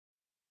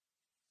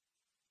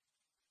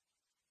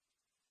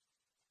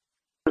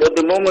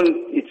the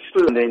moment, it's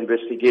still in the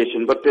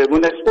investigation. But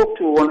when I spoke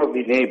to one of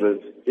the neighbors,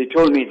 they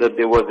told me that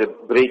there was a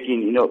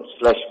break-in,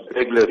 slash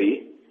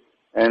burglary.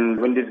 And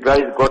when these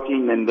guys got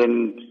in, and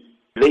then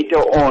later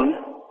on,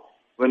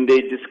 when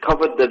they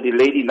discovered that the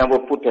lady never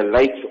put her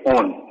lights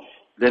on,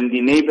 then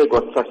the neighbor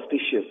got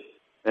suspicious.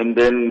 And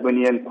then when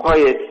he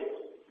inquired,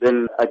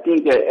 then I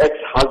think her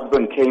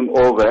ex-husband came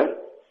over,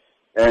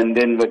 and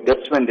then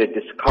that's when they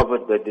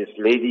discovered that this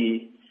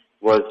lady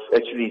was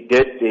actually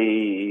dead.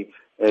 They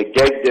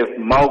gagged her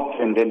mouth,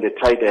 and then they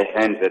tied her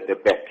hands at the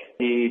back.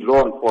 The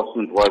law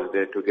enforcement was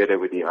there together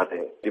with the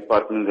other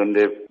departments.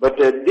 But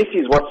this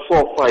is what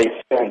SOR 5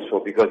 stands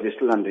for, because it's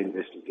still under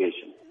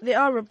investigation. There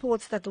are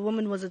reports that the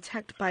woman was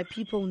attacked by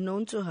people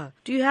known to her.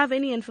 Do you have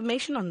any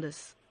information on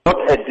this?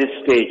 Not at this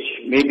stage.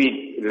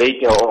 Maybe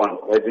later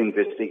on, as the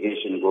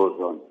investigation goes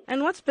on.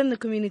 And what's been the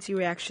community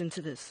reaction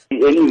to this?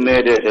 Any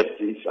murder that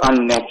is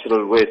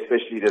unnatural way,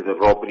 especially there's a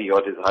robbery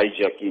or there's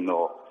hijacking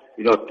or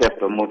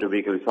theft of motor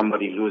vehicle,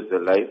 somebody lose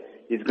their life,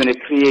 it's going to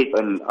create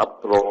an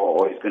uproar,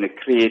 or it's going to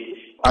create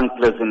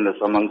unpleasantness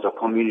amongst the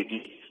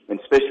community, and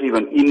especially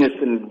when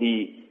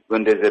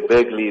when there's a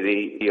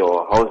burglary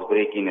or house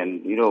breaking,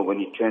 and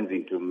when it turns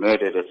into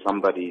murder that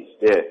somebody is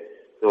there.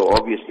 So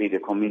obviously the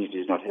community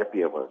is not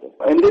happy about it.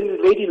 And then the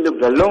lady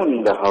lived alone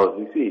in the house,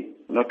 you see,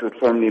 not with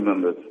family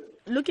members.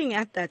 Looking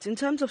at that, in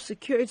terms of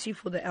security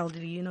for the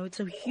elderly, it's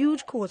a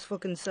huge cause for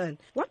concern.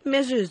 What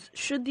measures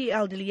should the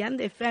elderly and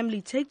their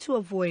family take to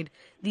avoid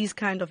these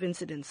kind of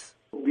incidents?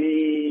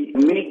 We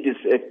make this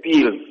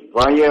appeal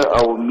via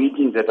our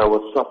meetings at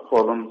our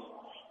sub-forums,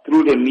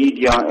 through the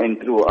media and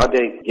through other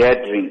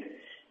gatherings,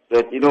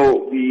 that,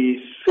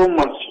 we so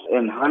much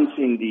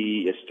enhancing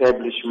the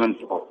establishment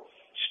of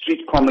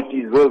street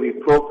committees where we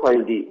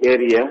profile the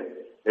area,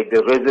 like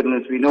the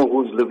residents, we know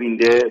who's living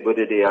there,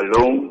 whether they are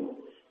alone,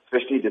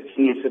 especially the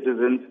senior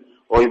citizens,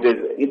 or if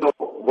there's,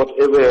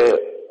 whatever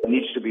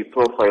needs to be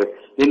profiled,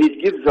 then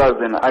it gives us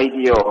an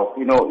idea of,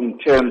 in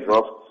terms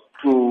of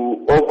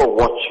to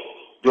overwatch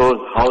those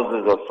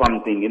houses or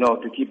something,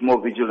 to keep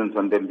more vigilance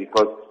on them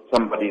because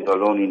somebody is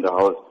alone in the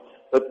house.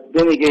 But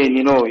then again,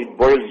 it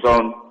boils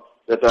down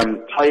that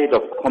I'm tired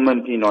of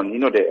commenting on,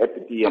 the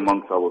apathy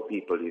amongst our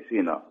people, you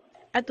see now.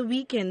 At the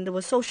weekend, there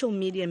were social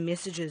media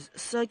messages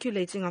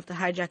circulating of the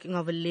hijacking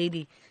of a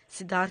lady,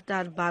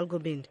 Siddhartha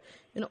Balgobind.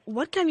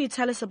 What can you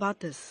tell us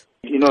about this?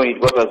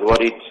 It got us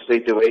worried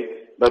straight away,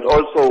 but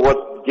also what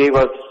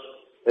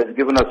has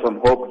given us some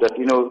hope that,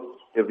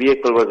 the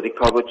vehicle was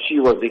recovered, she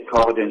was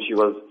recovered, and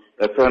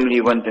her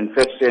family went and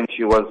fetched her, and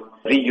she was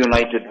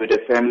reunited with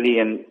her family,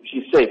 and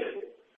she's safe.